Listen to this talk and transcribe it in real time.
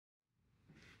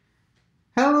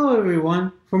Hello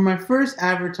everyone, for my first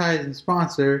advertising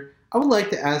sponsor, I would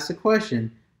like to ask a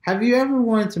question. Have you ever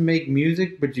wanted to make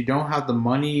music but you don't have the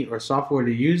money or software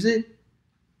to use it?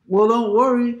 Well, don't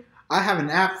worry, I have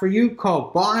an app for you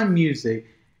called Buy Music.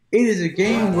 It is a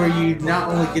game where you not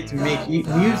only get to make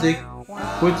music,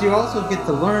 but you also get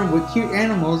to learn with cute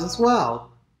animals as well.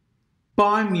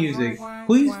 Buy Music.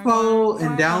 Please follow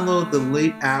and download the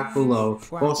link app below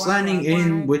while signing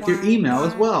in with your email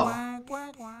as well.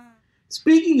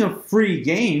 Speaking of free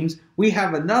games, we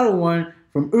have another one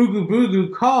from Ooga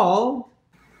Booga called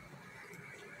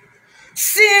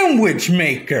Sandwich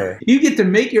Maker. You get to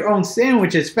make your own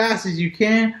sandwich as fast as you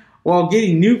can while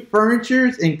getting new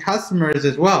furniture and customers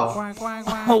as well.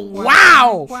 Oh,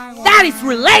 wow! That is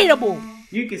relatable!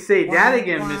 You can say that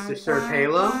again, Mr. Sir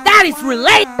Pelo. That is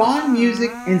relatable! Buy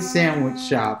Music and Sandwich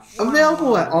Shop,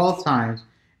 available at all times.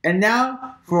 And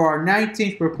now for our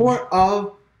 19th report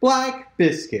of Black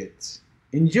Biscuits.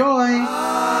 Enjoy!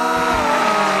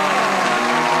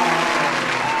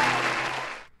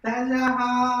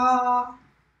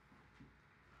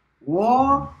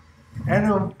 War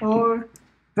and 4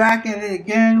 back at it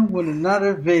again with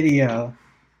another video.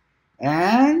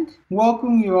 And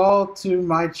welcome you all to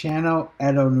my channel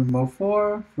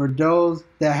Edo4 for those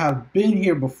that have been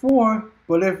here before,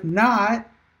 but if not,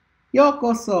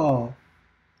 yokoso.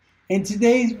 In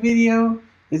today's video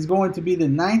is going to be the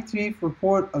 19th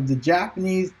report of the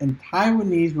Japanese and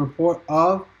Taiwanese report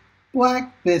of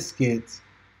Black Biscuits.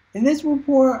 In this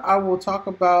report, I will talk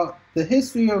about the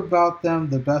history about them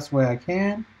the best way I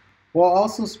can, while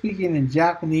also speaking in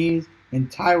Japanese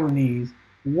and Taiwanese,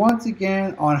 once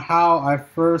again on how I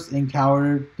first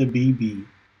encountered the BB.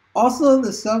 Also,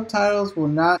 the subtitles will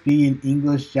not be in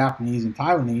English, Japanese, and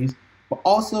Taiwanese, but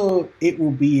also it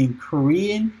will be in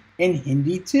Korean and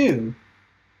Hindi too.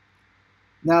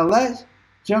 Now let's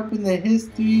jump in the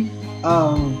history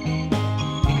of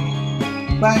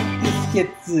Black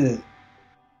Biscuits.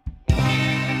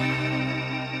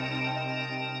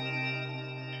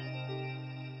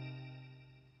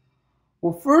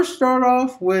 We'll first start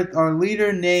off with our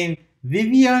leader named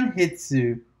VIVAN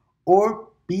Hitsu, or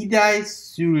Bidai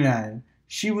Sulan.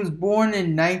 She was born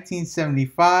in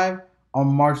 1975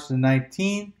 on March the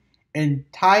 19th in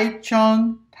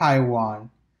Taichung,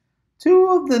 Taiwan. Two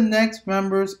of the next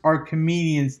members are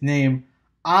comedians named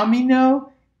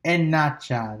AMANO and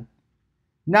NANCHAN.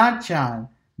 NANCHAN,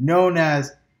 known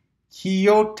as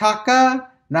Kiyotaka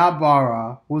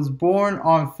Nabara, was born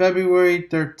on February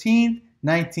 13th,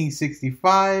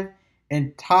 1965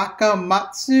 in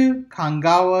Takamatsu,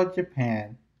 Kanagawa,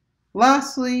 Japan.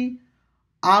 Lastly,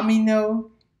 AMANO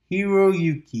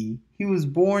Hiroyuki. He was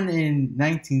born in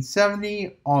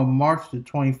 1970 on March the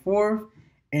 24th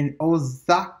in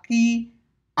Ozaki,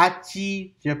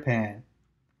 Aichi, Japan.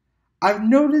 I've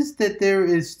noticed that there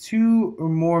is 2 or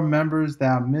more members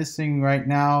that I'm missing right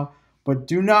now, but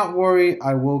do not worry,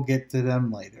 I will get to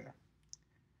them later.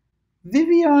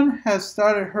 VIVAN has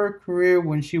started her career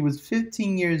when she was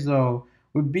 15 years old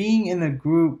with being in a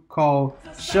group called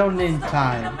Shonen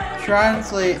Time,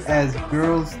 translated as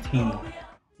Girls Team,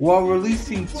 while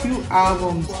releasing 2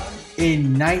 albums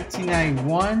in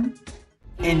 1991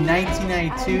 and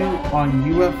 1992 on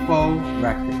UFO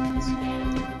Records.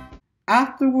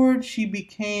 Afterwards, she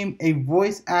became a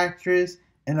voice actress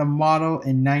and a model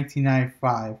in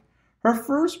 1995. Her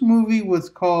first movie was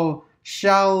called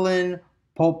Shaolin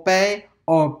Popeye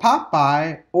or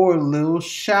Popeye or Little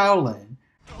Shaolin,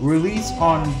 released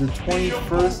on the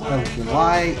 21st of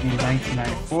July in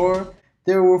 1994.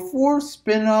 There were 4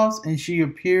 spin-offs and she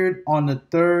appeared on the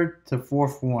 3rd to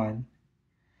 4th one.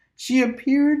 She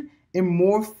appeared in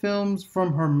more films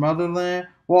from her motherland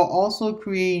while also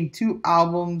creating 2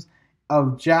 albums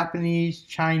of Japanese,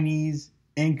 Chinese,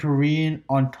 and Korean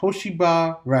on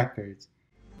Toshiba Records.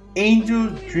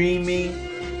 Angels Dreaming,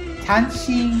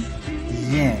 Tanshin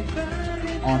Yen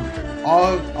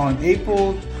on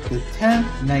April the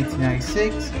 10th,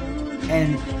 1996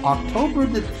 and October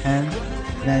the 10th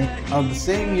of the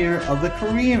same year of the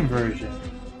Korean version.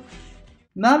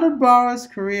 Nadabara's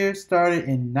career started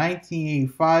in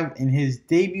 1985 in his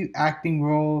debut acting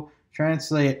role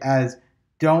translated as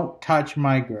Don't Touch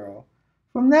My Girl.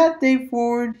 From that day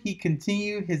forward, he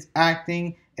continued his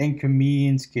acting and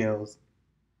comedian skills.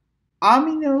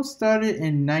 AMANO started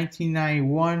in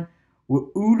 1991 with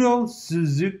Udo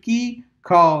Suzuki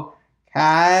called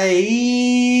KIHYUNG.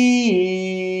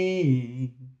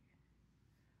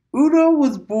 Udo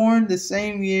was born the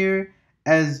same year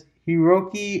as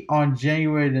Hiroki on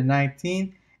January the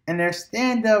 19th, and their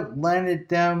stand-up landed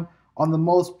them on the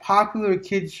most popular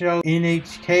kids show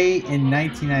NHK in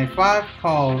 1995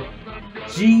 called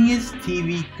Genius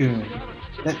TV Goon.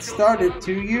 that started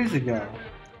 2 years ago.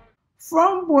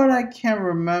 From what I can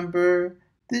remember,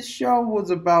 this show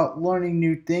was about learning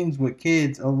new things with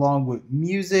kids along with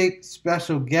music,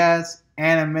 special guests,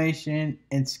 animation,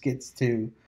 and skits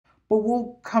too. But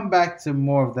we'll come back to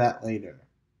more of that later.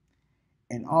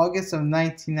 In August of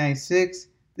 1996,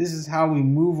 this is how we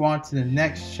move on to the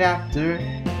next chapter,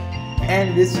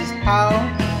 and this is how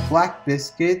Black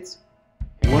Biscuits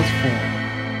was formed.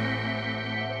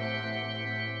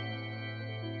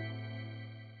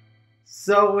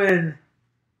 So in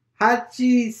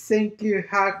Hachi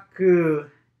Senkyuhaku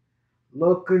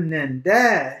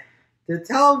Rokunende, the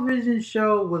television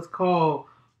show was called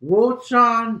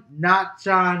Wochan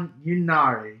Nanchan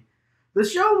Yunari. The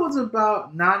show was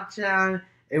about Nanchan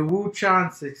and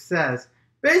Wuchan's success,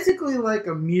 basically like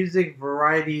a music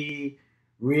variety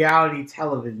reality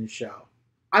television show.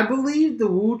 I believe the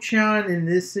Wuchan in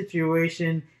this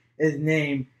situation is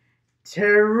named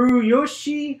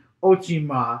Teruyoshi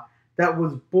Ochima, that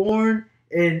was born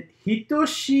in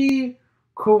Hitoshi,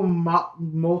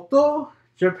 Kumamoto,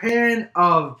 Japan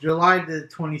of July the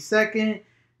 22nd,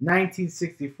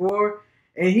 1964,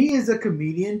 and he is a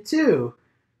comedian too.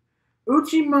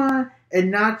 Uchima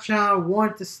and Nanchan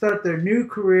wanted to start their new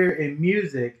career in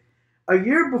music. A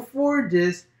year before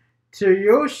this,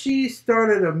 Tsuyoshi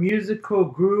started a musical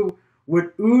group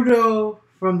with Udo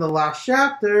from the last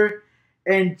chapter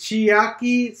and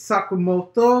CHIAKI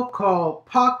Sakamoto called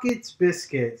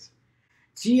Biscuits.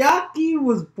 CHIAKI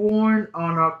was born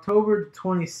on October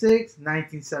 26,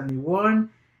 1971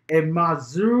 in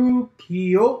Maizuru,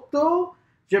 Kyoto,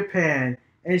 Japan,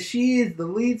 and she is the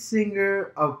lead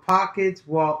singer of Pockets,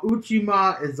 while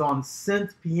Uchima is on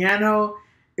synth piano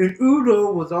and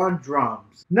Udo was on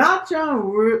drums.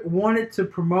 Nanchan wanted to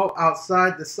promote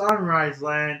outside the Sunrise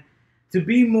Land to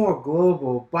be more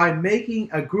global by making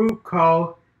a group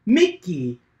called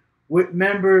Mickey with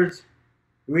members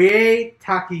Rie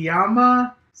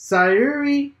Takayama,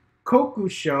 Sayuri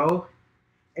Kokusho,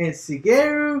 and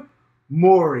Shigeru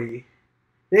Mori.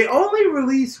 They only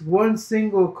released one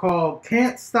single called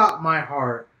Can't Stop My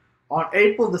Heart on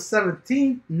April the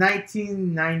 17th,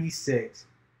 1996.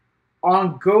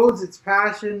 On Goes Its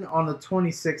Passion on the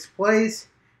 26th place,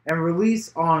 and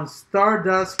released on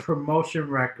Stardust Promotion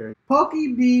Records.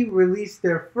 Pokey B released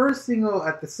their first single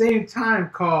at the same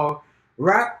time called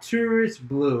Reactors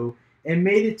Blue and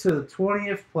made it to the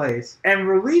 20th place, and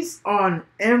released on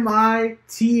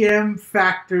MITM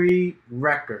Factory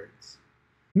Records.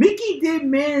 Mickey did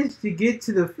manage to get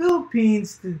to the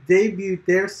Philippines to debut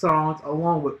their songs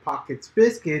along with Pockets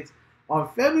Biscuits on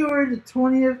February the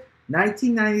 20th,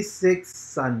 1996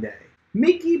 Sunday.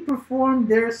 Mickey performed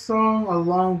their song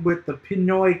along with the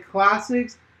Pinoy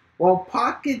Classics, while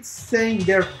Pockets sang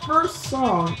their first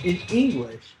song in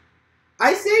English.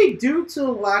 I say due to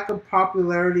the lack of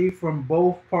popularity from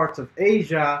both parts of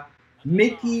Asia,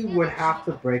 Mickey would have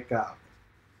to break up.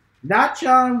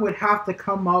 Nanchan would have to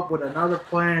come up with another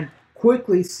plan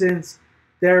quickly since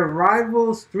their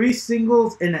rivals' 3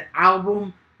 singles and an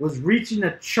album was reaching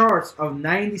the charts of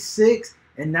 96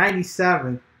 and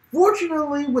 97.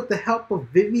 Fortunately, with the help of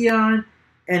VIVAN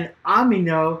and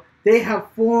AMANO, they have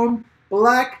formed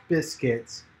Black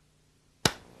Biscuits.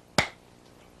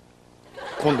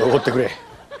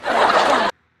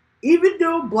 Even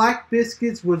though Black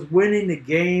Biscuits was winning the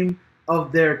game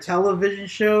of their television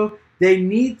show, they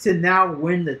need to now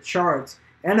win the charts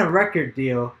and a record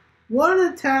deal. One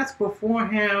of the tasks before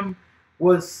him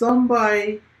was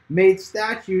somebody made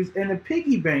statues and the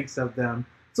piggy banks of them.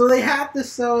 So they had to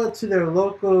sell it to their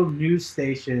local news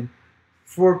station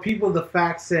for people to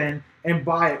fax in and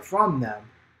buy it from them.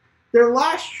 Their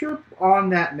last trip on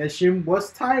that mission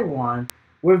was Taiwan,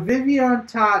 where VIVAN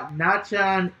taught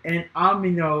Nanchan and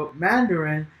AMANO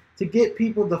Mandarin to get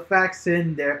people to fax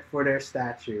in for their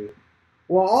statue,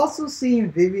 while also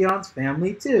seeing VIVAN's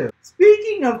family too.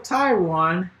 Speaking of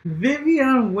Taiwan,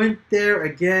 VIVAN went there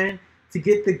again to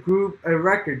get the group a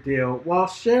record deal while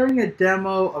sharing a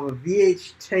demo of a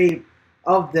VH tape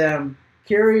of them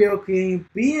karaokeing.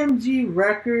 BMG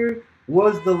Record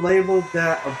was the label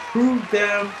that approved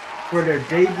them for their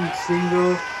debut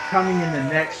single coming in the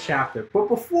next chapter. But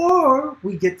before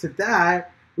we get to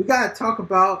that, we gotta talk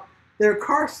about their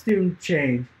costume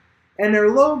change, and their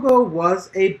logo was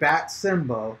a bat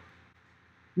symbol.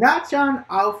 Nanchan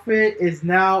outfit is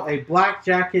now a black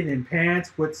jacket and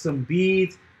pants with some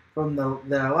beads from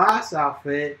their last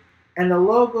outfit, and the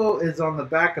logo is on the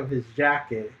back of his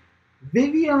jacket.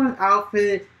 VIVAN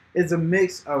outfit is a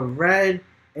mix of red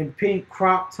and pink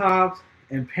crop tops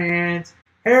and pants,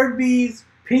 hair beads,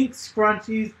 pink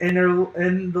scrunchies,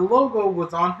 and the logo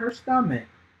was on her stomach.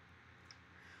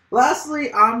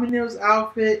 Lastly, AMANO's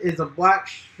outfit is a black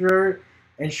shirt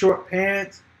and short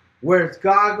pants, wears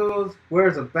goggles,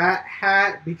 wears a bat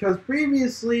hat because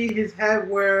previously his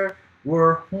headwear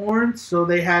were horns, so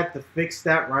they had to fix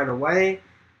that right away.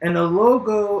 And the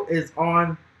logo is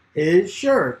on his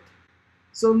shirt.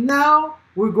 So now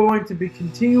we're going to be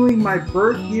continuing my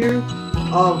birth year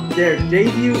of their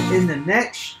debut in the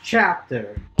next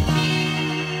chapter.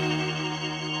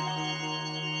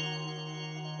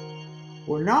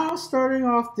 We're now starting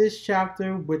off this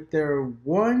chapter with their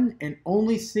one and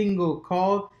only single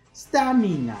called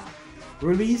Stamina,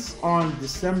 released on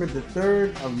December the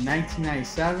 3rd of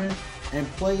 1997 and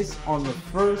placed on the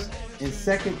first and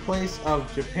second place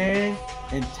of Japan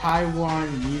and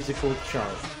Taiwan musical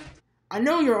chart. I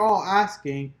know you're all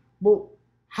asking, well,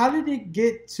 how did it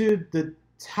get to the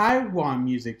Taiwan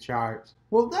music charts?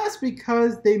 Well, that's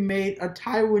because they made a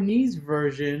Taiwanese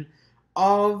version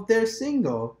of their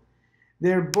single.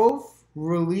 They're both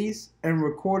released and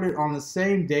recorded on the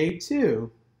same day too.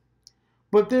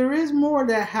 But there is more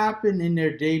that happened in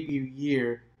their debut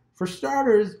year. For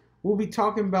starters, we'll be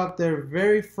talking about their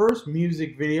very first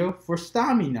music video for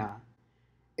Stamina.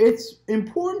 It's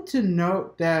important to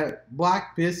note that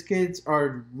Black Biscuits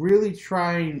are really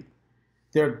trying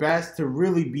their best to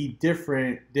really be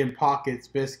different than Pocket's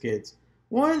Biscuits.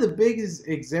 One of the biggest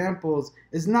examples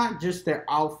is not just their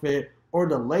outfit or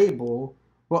the label,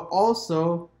 but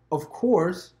also, of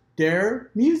course,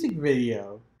 their music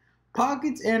video.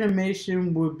 Pocket's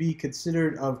animation would be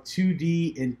considered of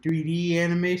 2D and 3D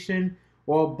animation,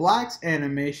 while Black's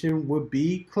animation would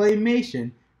be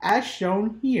claymation, as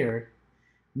shown here.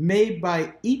 Made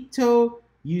by Ito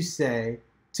Yusei.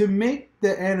 To make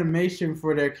the animation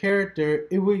for their character,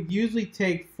 it would usually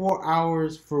take 4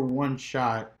 hours for one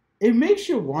shot. It makes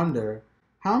you wonder,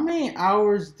 how many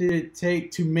hours did it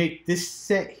take to make this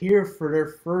set here for their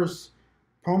first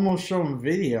promotion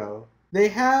video? They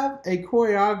have a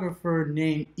choreographer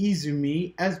named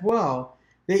Izumi as well.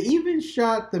 They even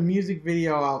shot the music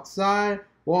video outside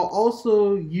while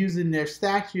also using their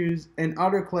statues and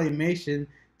other claymation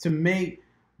to make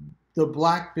the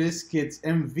Black Biscuits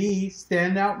MV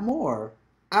stand out more.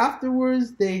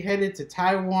 Afterwards, they headed to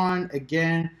Taiwan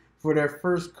again for their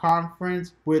first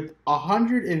conference with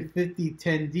 150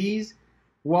 attendees,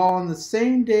 while on the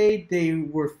same day they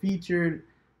were featured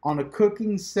on a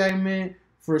cooking segment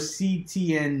for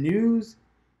CTN News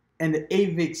and the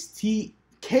AVIX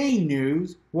TK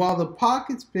News, while the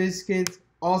Pockets Biscuits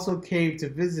also came to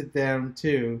visit them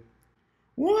too.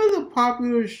 One of the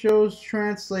popular shows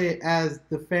translated as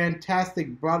the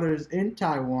Fantastic Brothers in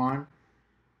Taiwan,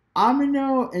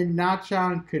 AMANO and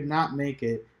NANCHAN could not make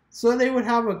it, so they would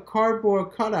have a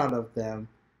cardboard cutout of them.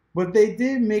 But they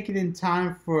did make it in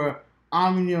time for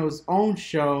AMANO's own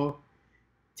show,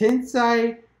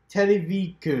 Tensai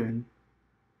Televikun.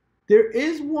 There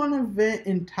is one event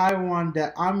in Taiwan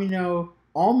that AMANO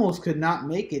almost could not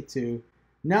make it to,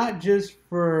 not just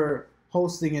for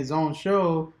hosting his own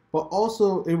show, but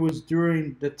also it was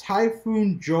during the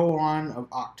Typhoon Joan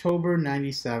of October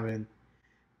 97.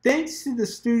 Thanks to the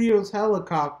studio's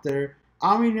helicopter,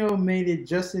 AMANO made it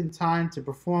just in time to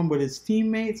perform with his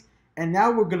teammates, and now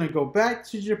we're going to go back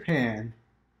to Japan.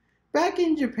 Back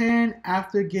in Japan,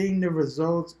 after getting the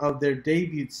results of their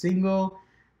debut single,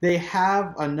 they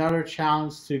have another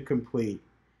challenge to complete.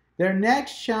 Their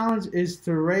next challenge is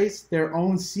to race their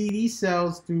own CD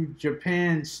sales through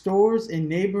Japan's stores and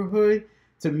neighborhood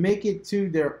to make it to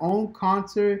their own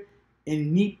concert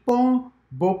in Nippon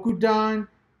Bokudan,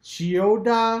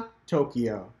 Chiyoda,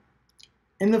 Tokyo.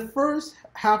 In the first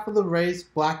half of the race,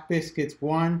 Black Biscuits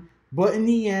won, but in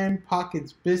the end,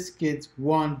 Pockets Biscuits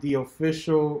won the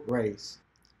official race.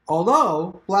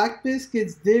 Although, Black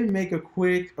Biscuits did make a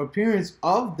quick appearance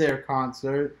of their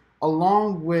concert,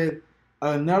 along with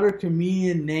another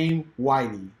comedian named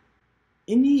Whitey.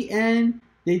 In the end,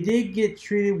 they did get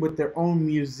treated with their own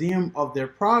museum of their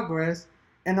progress,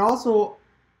 and also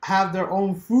have their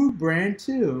own food brand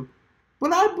too.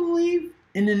 But I believe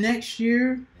in the next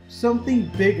year,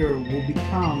 something bigger will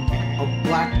become of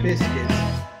Black Biscuits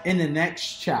in the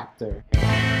next chapter.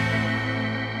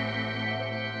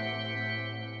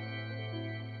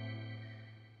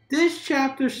 This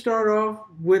chapter starts off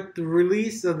with the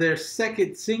release of their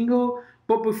second single,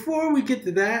 but before we get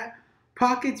to that,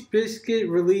 Pockets Biscuit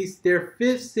released their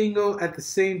fifth single at the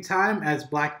same time as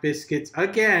Black Biscuits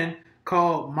again,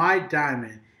 called My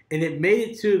Diamond, and it made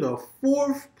it to the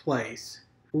 4th place.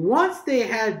 Once they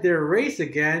had their race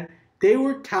again, they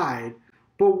were tied,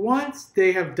 but once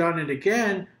they have done it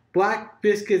again, Black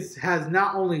Biscuits has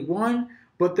not only won,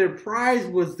 but their prize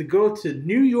was to go to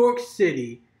New York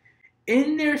City.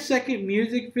 In their second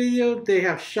music video, they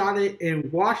have shot it in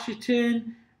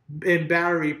Washington, in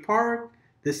Battery Park,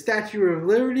 the Statue of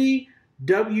Liberty,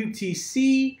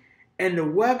 WTC, and the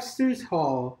Webster's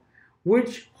Hall,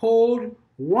 which hold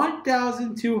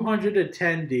 1,200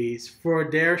 attendees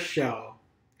for their show.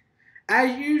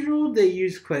 As usual, they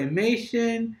use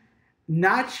claymation.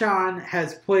 NANCHAN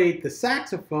has played the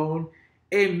saxophone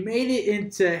and made it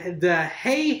into the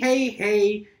Hey Hey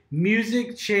Hey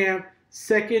Music Champ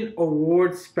second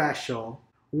award special.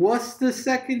 What's the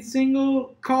second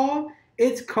single called?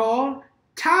 It's called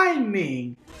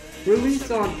Timing, released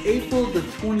on April the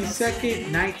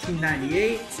 22nd,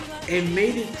 1998, and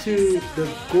made it to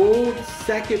the gold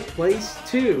second place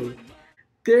too.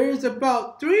 There's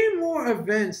about 3 more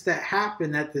events that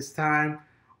happened at this time.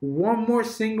 1 more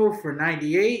single for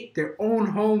 98, their own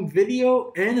home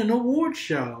video, and an award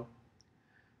show.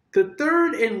 The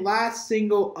third and last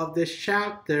single of this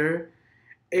chapter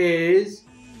is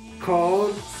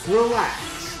called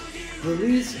Relax,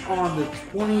 released on the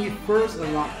 21st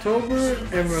of October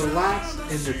and Relax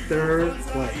in the 3rd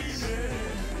place.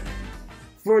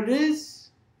 For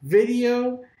this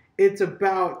video, it's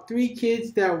about 3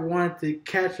 kids that wanted to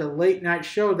catch a late night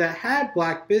show that had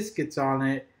Black Biscuits on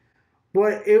it,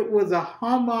 but it was a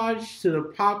homage to the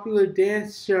popular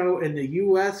dance show in the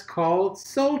US called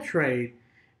Soul Train.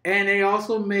 And they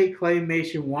also made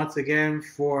claymation once again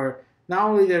for not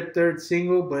only their 3rd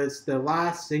single, but it's the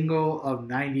last single of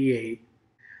 98.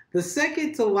 The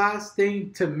second to last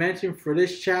thing to mention for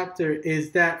this chapter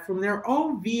is that from their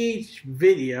own VH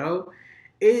video,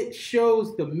 it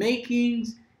shows the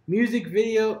makings, music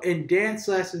video, and dance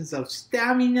lessons of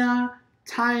Stamina,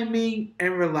 Timing,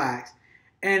 and Relax,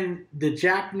 and the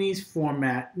Japanese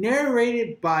format,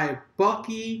 narrated by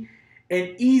Bucky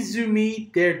and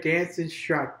Izumi, their dance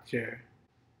instructor.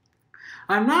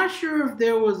 I'm not sure if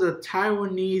there was a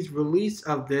Taiwanese release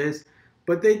of this,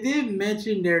 but they did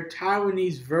mention their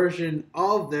Taiwanese version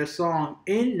of their song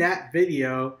in that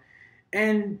video,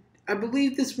 and I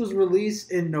believe this was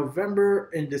released in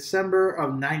November and December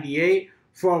of 98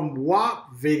 from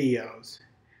WAP Videos.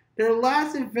 Their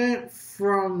last event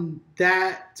from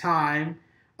that time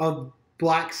of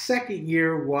Black's second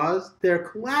year was their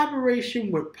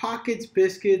collaboration with Pockets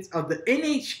Biscuits of the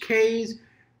NHK's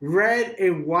Red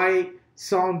and White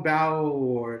Song Battle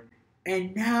Award.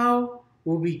 And now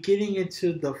we'll be getting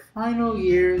into the final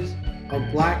years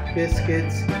of Black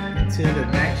Biscuits into the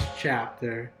next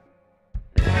chapter.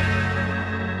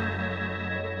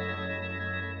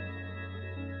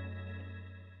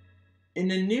 In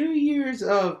the new years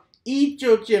of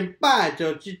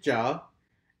 1998,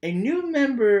 a new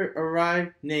member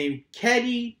arrived named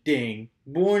Ketty Ding,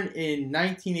 born in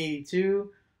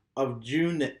 1982 of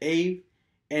June the 8th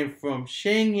and from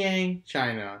Shenyang,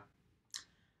 China.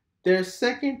 Their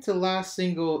second to last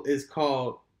single is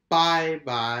called Bye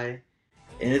Bye,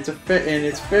 and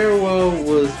its farewell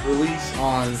was released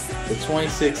on the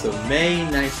 26th of May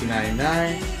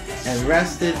 1999 and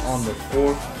rested on the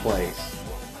 4th place.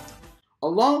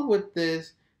 Along with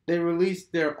this, they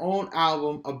released their own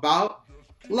album About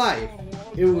Life.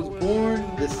 It was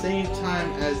born the same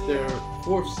time as their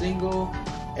 4th single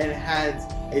and had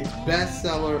its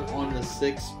bestseller on the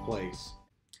 6th place.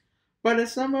 By the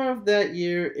summer of that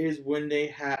year is when they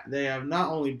have not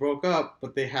only broke up,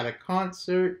 but they had a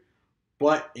concert.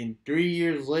 But in 3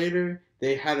 years later,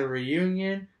 they had a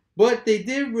reunion. But they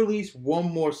did release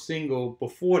 1 more single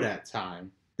before that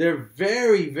time. Their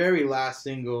very, very last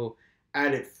single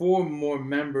added 4 more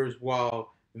members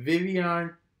while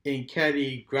VIVAN and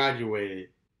Ketty graduated.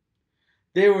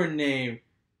 They were named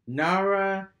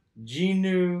Nara,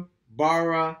 Jinu,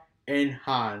 Bara, and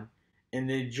Han, and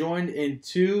they joined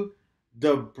into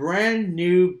the brand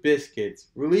new Biscuits,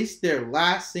 released their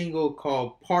last single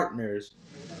called Partners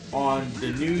on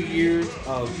the New Year's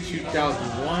of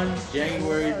 2001,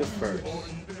 January the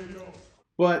 1st.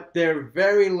 But their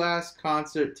very last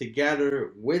concert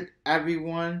together with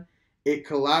everyone, it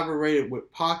collaborated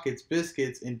with Pockets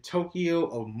Biscuits in Tokyo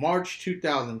of March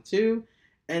 2002,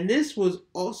 and this was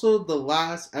also the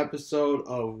last episode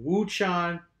of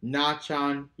Wuchan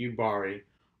Nachan Yubari.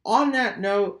 On that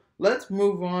note, let's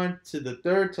move on to the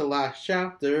third to last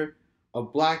chapter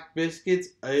of Black Biscuits,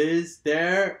 is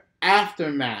their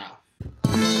aftermath.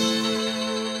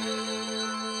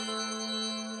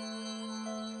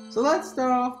 So let's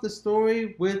start off the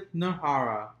story with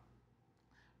Nahara.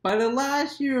 By the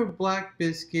last year of Black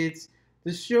Biscuits,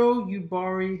 the show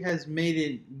Yubari has made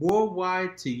it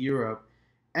worldwide to Europe,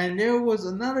 and there was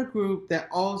another group that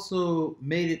also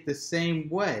made it the same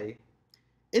way.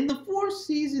 In the 4th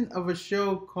season of a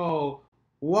show called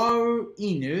Waru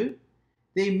Inu,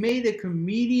 they made a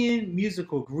comedian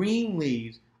musical Green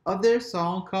Leaves of their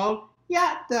song called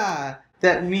Yatta,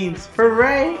 that means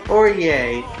hooray or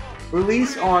yay,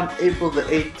 released on April the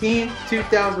 18th,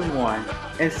 2001,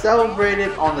 and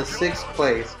celebrated on the 6th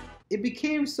place. It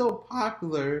became so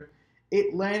popular,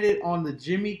 it landed on the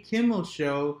Jimmy Kimmel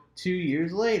Show 2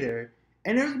 years later.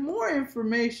 And there's more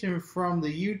information from the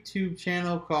YouTube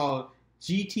channel called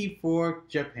GT4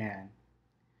 Japan.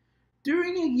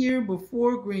 During a year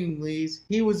before Green Leaves,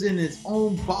 he was in his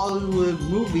own Bollywood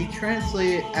movie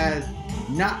translated as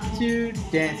Nattu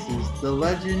Dances, The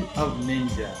Legend of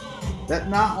Ninja, that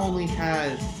not only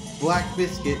had Black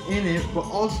Biscuit in it, but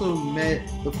also met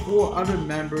the 4 other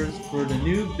members for the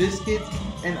new Biscuits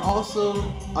and also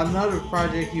another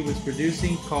project he was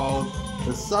producing called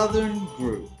the Southern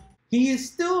Group. He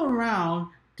is still around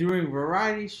doing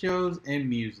variety shows and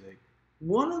music.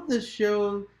 One of the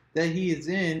shows that he is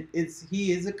in,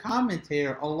 he is a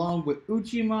commentator along with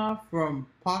Uchima from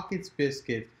Pockets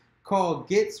Biscuits, called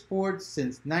Get Sports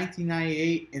since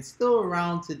 1998 and still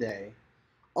around today,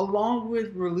 along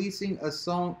with releasing a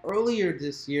song earlier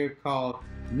this year called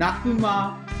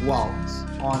Nakuma Waltz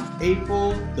on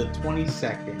April the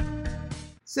 22nd.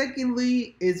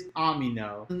 Secondly is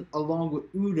AMANO. Along with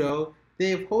Udo, they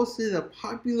have hosted a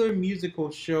popular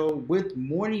musical show with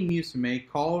Morning Musume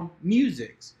called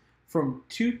Musics from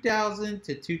 2000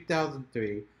 to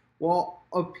 2003, while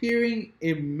appearing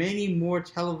in many more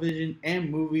television and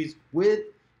movies with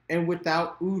and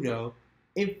without Udo.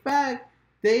 In fact,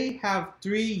 they have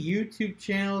 3 YouTube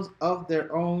channels of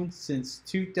their own since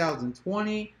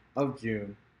 2020 of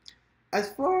June.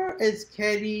 As far as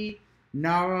Kedi,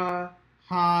 Nara,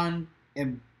 Han,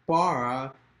 and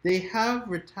Bara, they have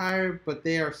retired but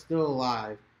they are still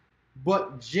alive.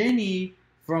 But Jinny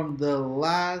from the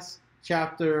last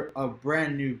chapter of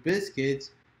Brand New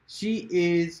Biscuits, she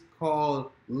is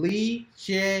called Lee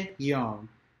KIHYUNG,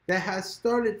 that has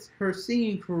started her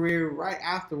singing career right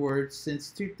afterwards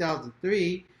since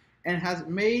 2003 and has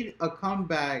made a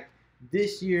comeback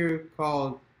this year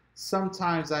called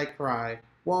Sometimes I Cry,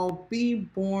 while being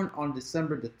born on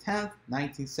December the 10th,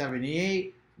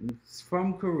 1978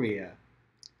 from Korea.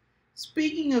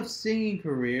 Speaking of singing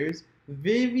careers,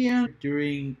 VIVAN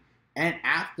during and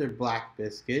after Black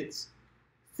Biscuits,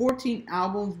 14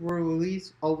 albums were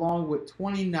released along with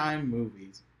 29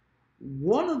 movies.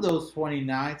 One of those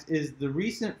 29s is the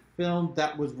recent film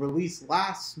that was released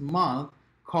last month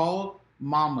called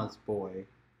Mama's Boy.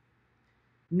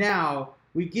 Now,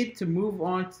 we get to move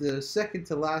on to the second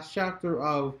to last chapter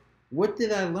of What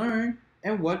Did I Learn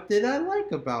and What Did I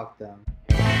Like About Them?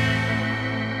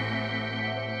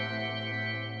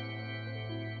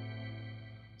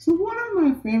 So one of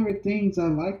my favorite things I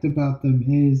liked about them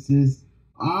is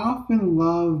I often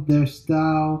love their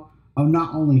style of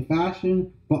not only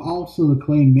fashion, but also the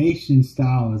claymation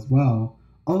style as well,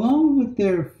 along with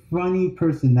their funny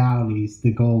personalities to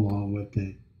go along with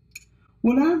it.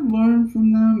 What I've learned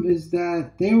from them is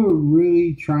that they were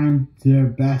really trying their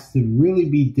best to really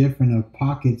be different of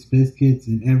Pockets Biscuits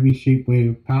in every shape,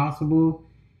 way possible.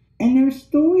 And their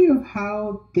story of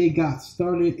how they got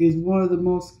started is one of the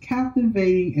most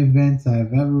captivating events I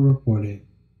have ever reported.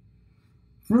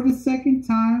 For the second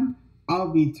time,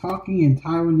 I'll be talking in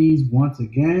Taiwanese once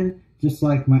again, just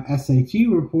like my SHE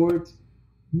reports,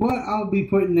 but I'll be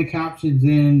putting the captions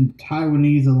in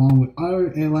Taiwanese along with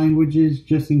other languages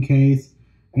just in case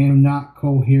I am not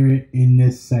coherent in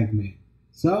this segment.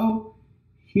 So,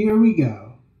 here we go.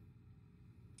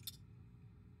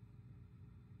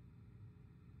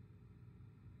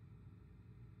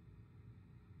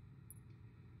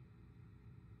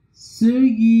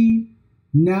 Suji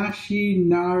Nashi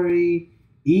Nari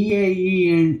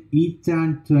Ieyen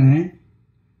Itantuen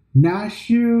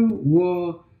Nashu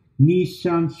wo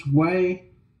Nishan Shui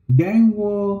Then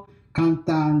wo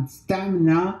Kantan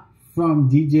Stamina from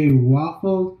DJ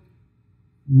Waffle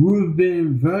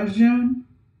Ruben version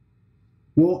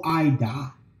wo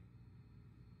Aida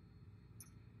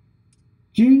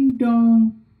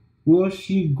Jingdong wo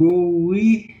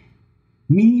Shigoi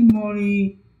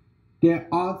Minimori Der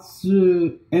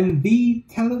Atsu and the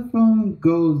telephone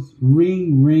goes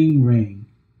ring, ring, ring.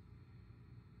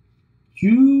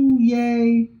 Ju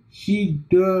ye shi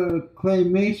de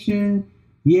claymation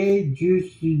ye ju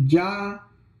ja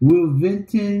will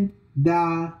vinten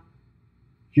da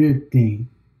jerting.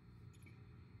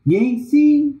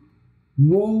 Yangsi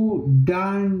wo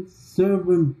dan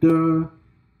servant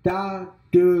da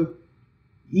de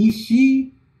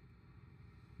ishi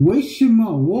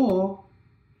wishima wo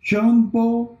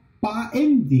Jumbo ba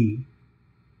MD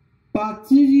ba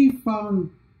Tiji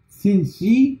fan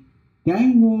Sinshi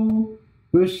Dangwo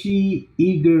Bushi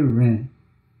Eager Ren.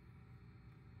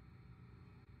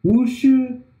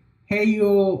 Wushu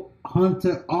Heyo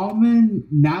Hunter Almond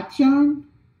NANCHAN,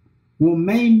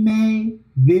 Womei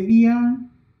VIVAN,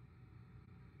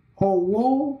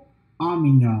 Howo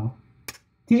AMANO,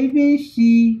 Tebe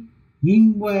Shi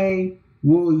Yingwei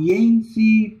Wo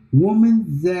Yangshi Woman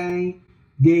Zhang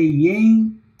De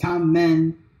Yang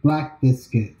Tamen Black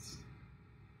Biscuits.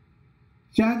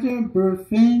 Jaja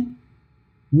Burfin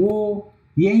Wo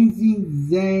Yangxin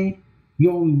Zhang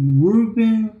Yong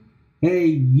Ruben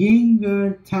A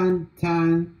Yinger Tan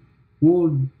Tan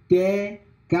Wo De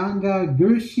Ganga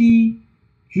Gershi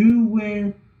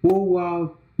Juwen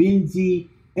Wowa Binzi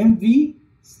MV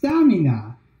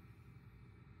Stamina.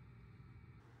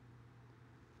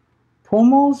 プロ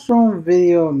モーションビ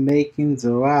デオメイキン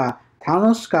グは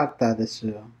楽しかったです。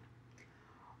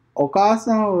お母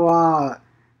さんは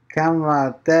カメ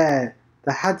ラで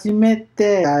初め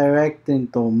てダイレクティング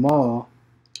とも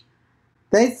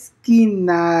大好き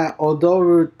な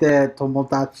踊るって友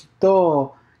達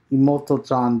と妹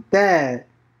ちゃんで、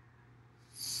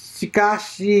しか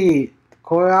し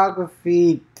コレオグラフ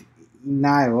ィーい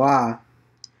ないわ。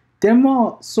で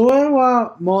もそれ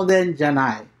はモデルじゃ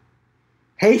ない。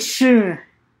編集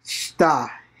した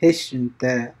編集っ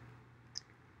て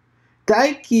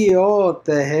大企業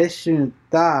で編集し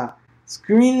たス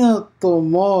クリーンと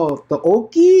も大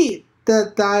きい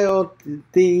頼っ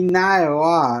ていない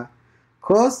わ。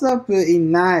クロスアップい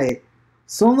ない。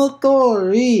その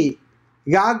通り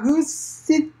隠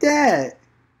して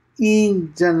いい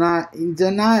んじゃな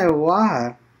い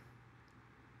わ。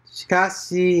しか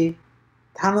し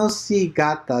楽し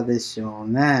かったでしょう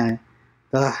ね。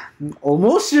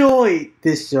面白い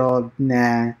でしょう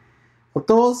ね。お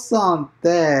父さんっ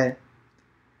て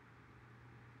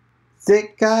世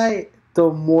界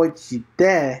ともう一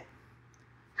で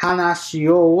話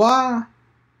は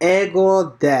英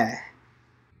語で。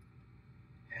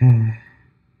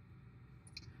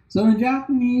So in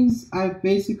Japanese, I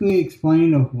basically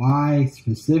explained of why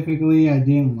specifically I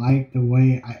didn't like the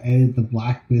way I edited the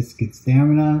Black Biscuit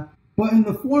stamina. But in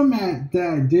the format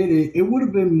that I did it, it would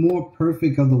have been more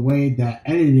perfect of the way that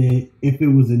I edited it if it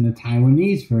was in the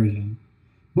Taiwanese version.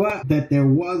 But that there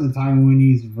was a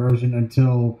Taiwanese version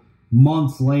until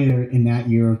months later in that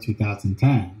year of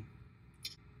 2010.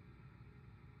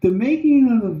 The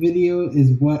making of the video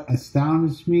is what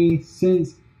astonished me,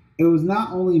 since it was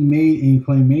not only made in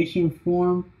claymation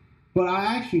form, but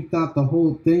I actually thought the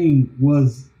whole thing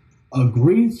was a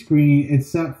green screen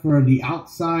except for the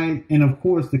outside and of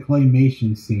course the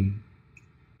claymation scene.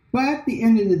 But at the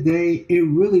end of the day, it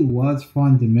really was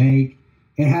fun to make.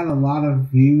 It had a lot of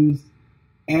views,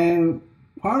 and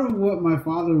part of what my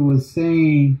father was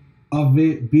saying of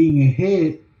it being a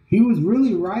hit, he was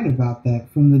really right about that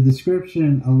from the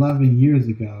description 11 years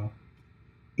ago.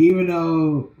 Even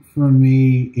though for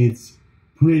me it's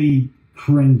pretty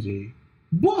cringy.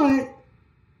 But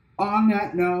on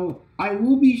that note, I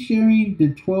will be sharing the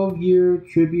 12-year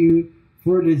tribute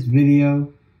for this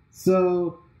video.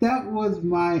 So that was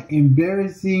my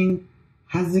embarrassing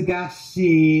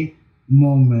hazagashi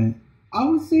moment. I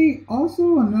would say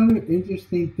also another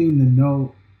interesting thing to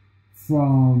note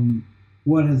from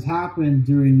what has happened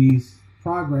during these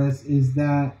progress is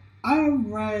that I have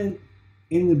read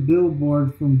in the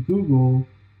billboard from Google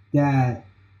that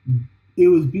it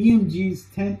was BMG's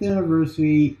 10th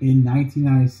anniversary in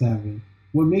 1997.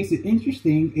 What makes it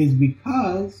interesting is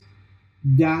because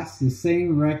that's the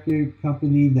same record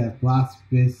company that Black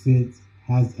Biscuits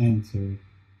has entered.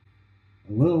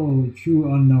 A little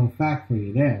true unknown fact for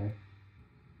you there.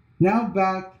 Now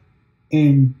back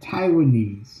in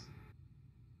Taiwanese.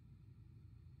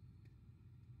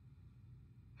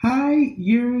 Hi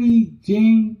Yuri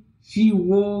Jing Shi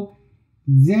Wo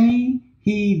Zhang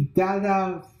He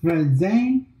Dada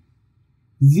Frazang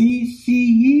Zi Shi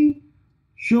Yi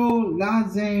Shou La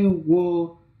Zhang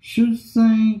Wo Shu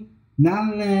Sang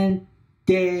Nalan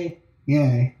De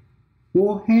Ye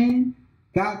Wo Hen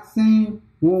Gak Sang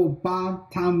Wo Ba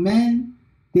Tamen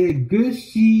De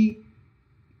Gushi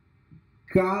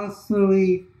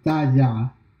Gasuli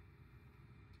Daja.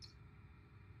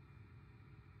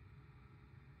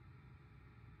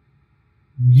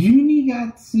 12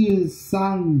月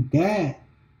3で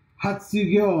発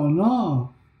業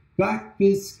の Black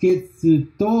Biscuits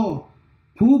と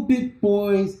Pulpit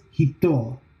Boys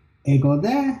人英語で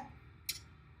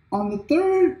On the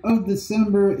 3rd of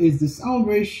December is the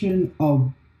celebration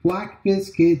of Black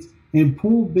Biscuits and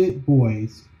Pulpit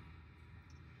Boys.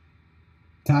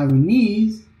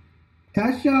 Taiwanese,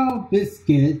 Tashao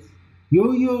Biscuits,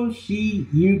 Yo-Yo Shi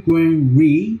Yuguen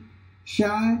Ri,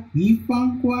 Sha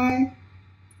Yifang Kwai,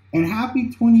 and happy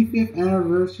 25th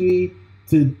anniversary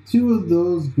to two of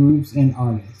those groups and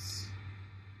artists.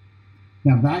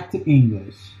 Now back to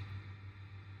English.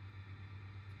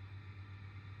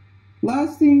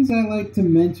 Last things I'd like to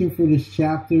mention for this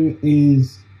chapter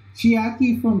is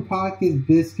CHIAKI from Black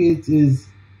Biscuits is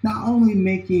not only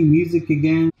making music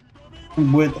again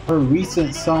with her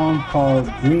recent song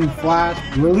called Green Flash,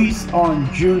 released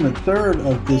on June the 3rd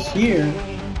of this year,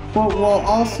 but while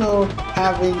also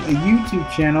having a YouTube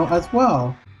channel as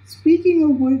well. Speaking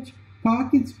of which,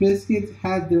 Black Biscuits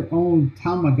had their own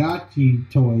Tamagotchi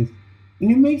toys,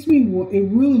 and it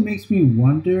really makes me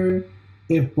wonder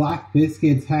if Black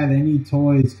Biscuits had any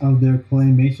toys of their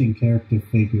claymation character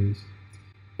figures.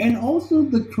 And also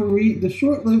the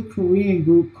short-lived Korean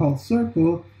group called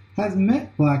Circle has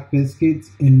met Black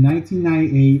Biscuits in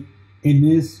 1998 in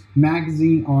this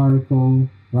magazine article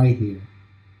right here.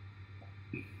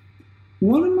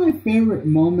 One of my favorite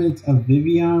moments of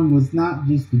VIVAN was not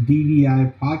just the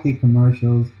DDI pocket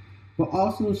commercials, but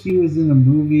also she was in a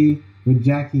movie with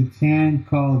Jackie Chan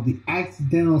called The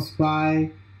Accidental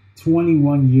Spy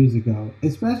 21 years ago,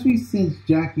 especially since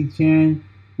Jackie Chan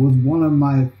was one of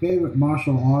my favorite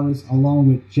martial artists along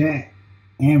with Jet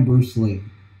and Bruce Lee.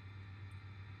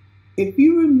 If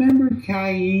you remember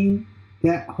KIHYUNG,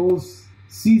 that hosts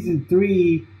season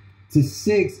 3 to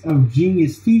 6 of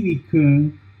Genius TV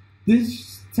Kun,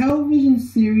 this television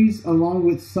series along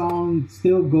with song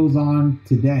still goes on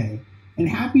today. And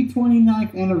happy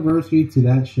 29th anniversary to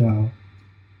that show.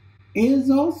 It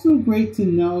is also great to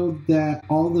know that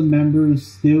all the members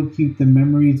still keep the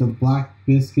memories of Black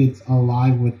Biscuits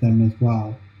alive with them as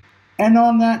well. And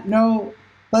on that note,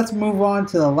 let's move on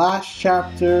to the last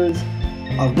chapters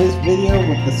of this video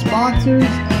with the sponsors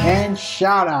and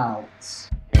shoutouts.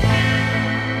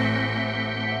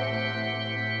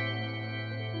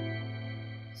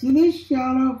 So this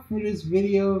shoutout for this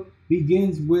video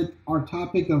begins with our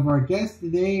topic of our guest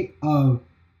today of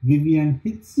VIVAN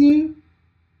Hitsu,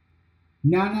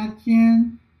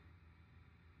 NANCHAN,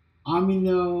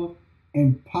 AMANO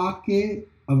and Pocket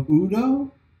of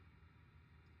Udo,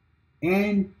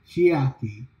 and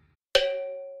CHIAKI.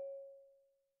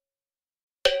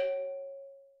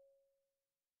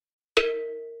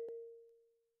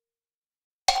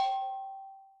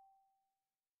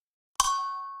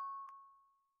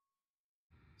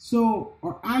 So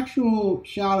our actual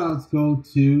shoutouts go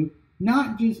to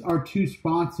not just our two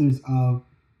sponsors of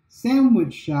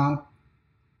Sandwich Shop,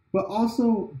 but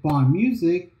also Bond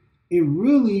Music. It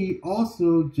really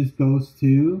also just goes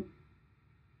to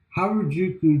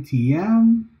Harajuku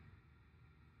TM,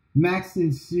 Max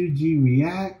and Suji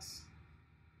Reacts,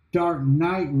 Dark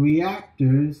Knight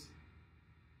Reactors,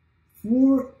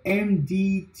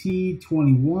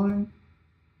 4MDT21,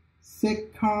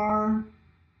 Sekar,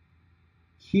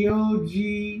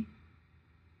 Kiyology,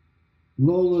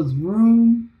 Lola's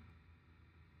Room,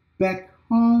 Beck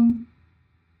Hung,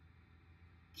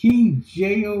 King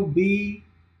J.O.B,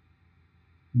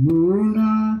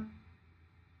 MIRUNA,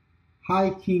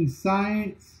 High King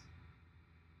Science,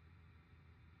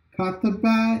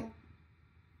 Katbrat,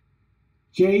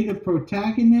 J the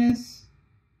Protagonist,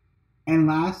 and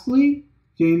lastly,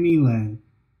 Jamie Lin.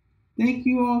 Thank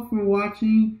you all for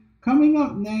watching. Coming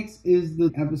up next is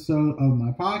the episode of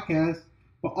my podcast,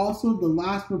 but also the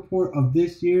last report of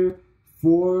this year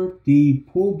for the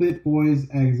Pulpit Boys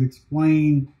as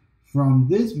explained from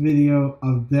this video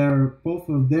of both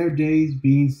of their days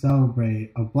being celebrated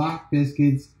of Black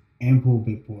Biscuits and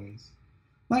Pulpit Boys.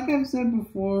 Like I've said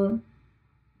before,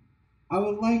 I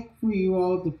would like for you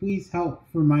all to please help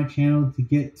for my channel to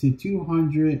get to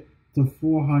 200 to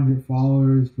 400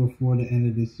 followers before the end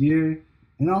of this year.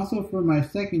 And also for my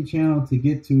second channel to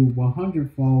get to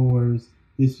 100 followers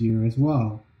this year as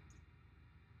well.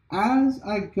 As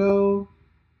I go,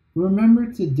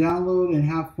 remember to download and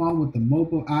have fun with the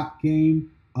mobile app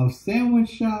game of Sandwich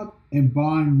Shop and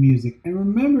Bond Music. And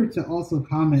remember to also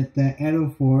comment that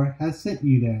Edo4 has sent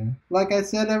you there. Like I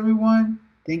said, everyone,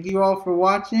 thank you all for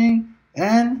watching,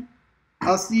 and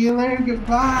I'll see you later.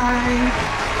 Goodbye.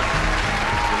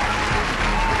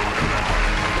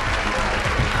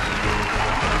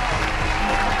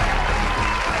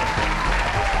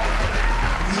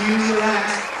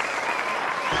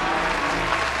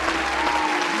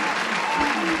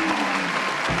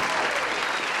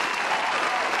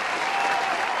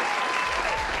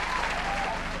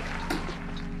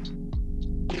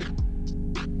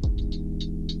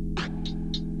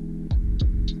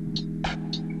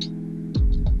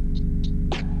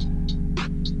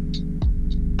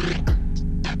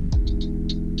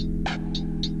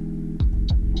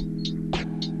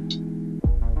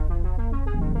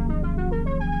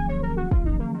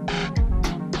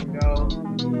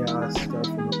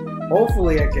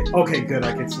 Hopefully I can. Okay, good.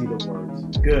 I can see the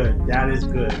words. Good. That is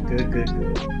good. Good.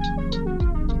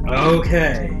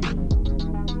 Okay.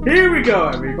 Here we go,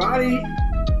 everybody.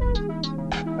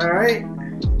 Alright.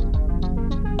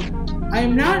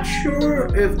 I'm not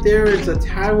sure if there is a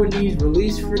Taiwanese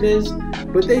release for this,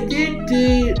 but they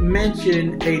did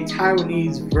mention a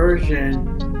Taiwanese version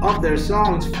of their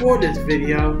songs for this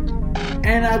video,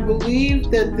 and I believe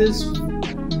that this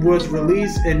was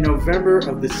released in November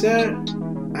of the set.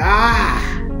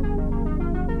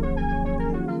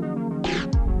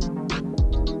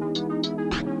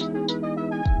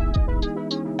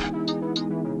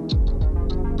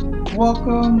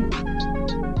 Welcome.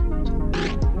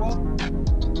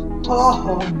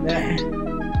 Oh man.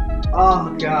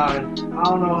 Oh god. I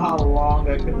don't know how long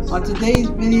I could have. On today's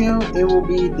video, it will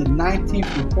be the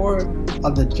 19th report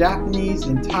of the Japanese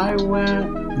and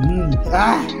Taiwan.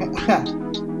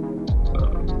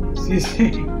 Excuse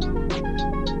me.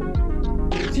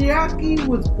 CHIAKI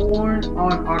was born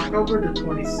on October the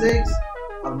 26th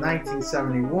of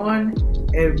 1971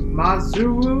 in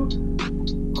Maizuru,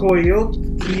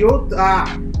 Kyoto.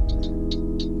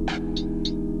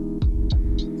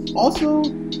 Also,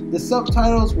 the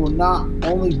subtitles will not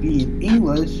only be in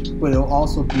English, but it'll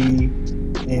also be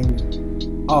in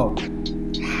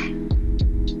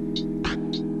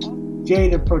J,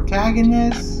 the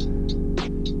protagonist,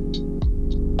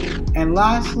 and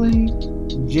lastly,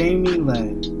 Jamie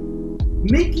led.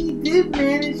 Mickey did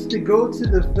manage to go to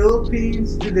the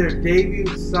Philippines to their debut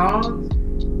songs,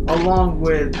 along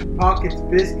with Black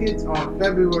Biscuits on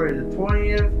February the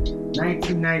 20th,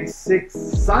 1996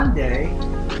 Sunday.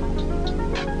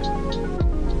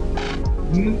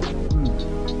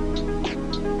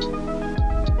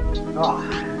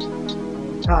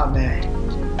 Oh man.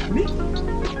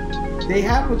 They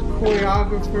have a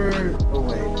choreographer. Oh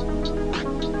wait.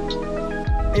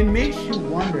 It makes you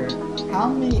wonder how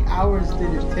many hours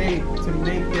did it take to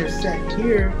make their set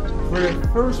here for their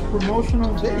first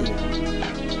promotional video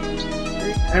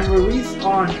and released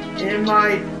on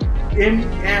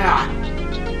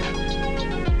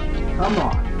Come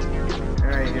on.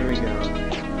 Alright, here we go.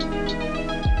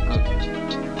 Okay.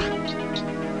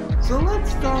 So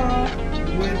let's start off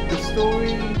with the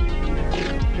story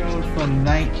shown from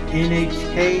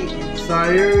NHK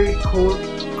Sayuri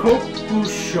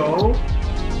Kokusho.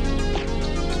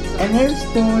 And their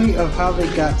story of how they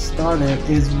got started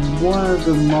is one of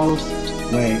the most...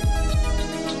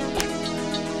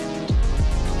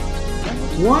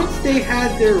 Once they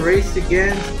had their race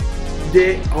against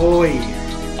the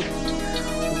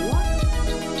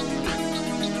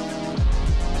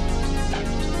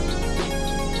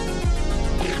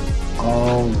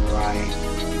Alright.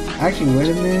 Actually, wait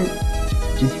a minute.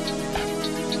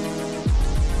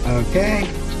 Okay.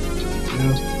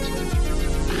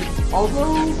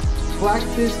 Although Black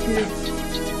Biscuits,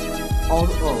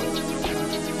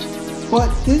 but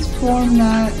this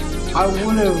format I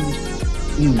would have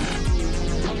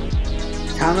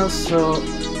kind of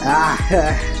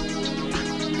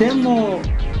demo.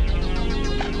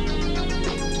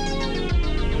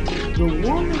 The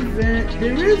one event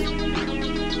there is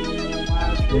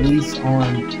released on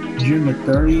June the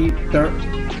 30th.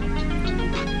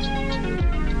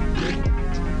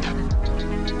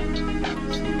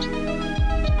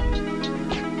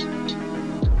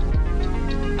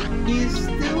 He is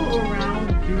still around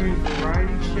during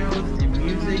variety shows and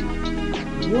music.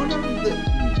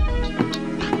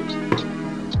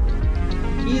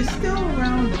 He is still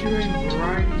around during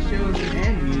variety shows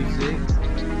and music.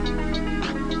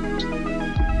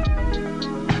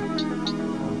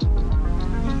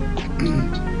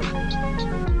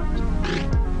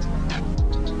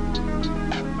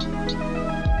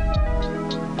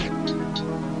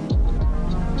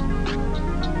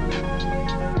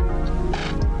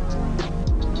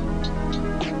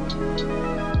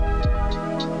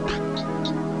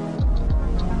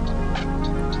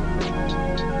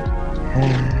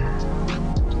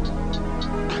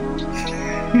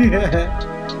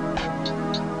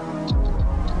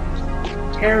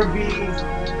 Hair beads,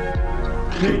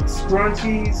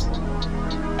 scrunchies.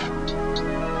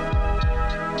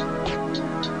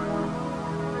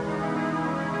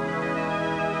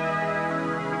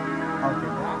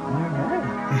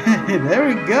 Okay, there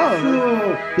we go.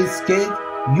 Biscuit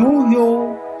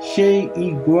Yo She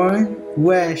Iguan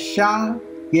Where Sha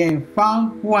Yen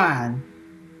Fang Wan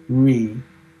Re.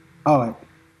 Alright.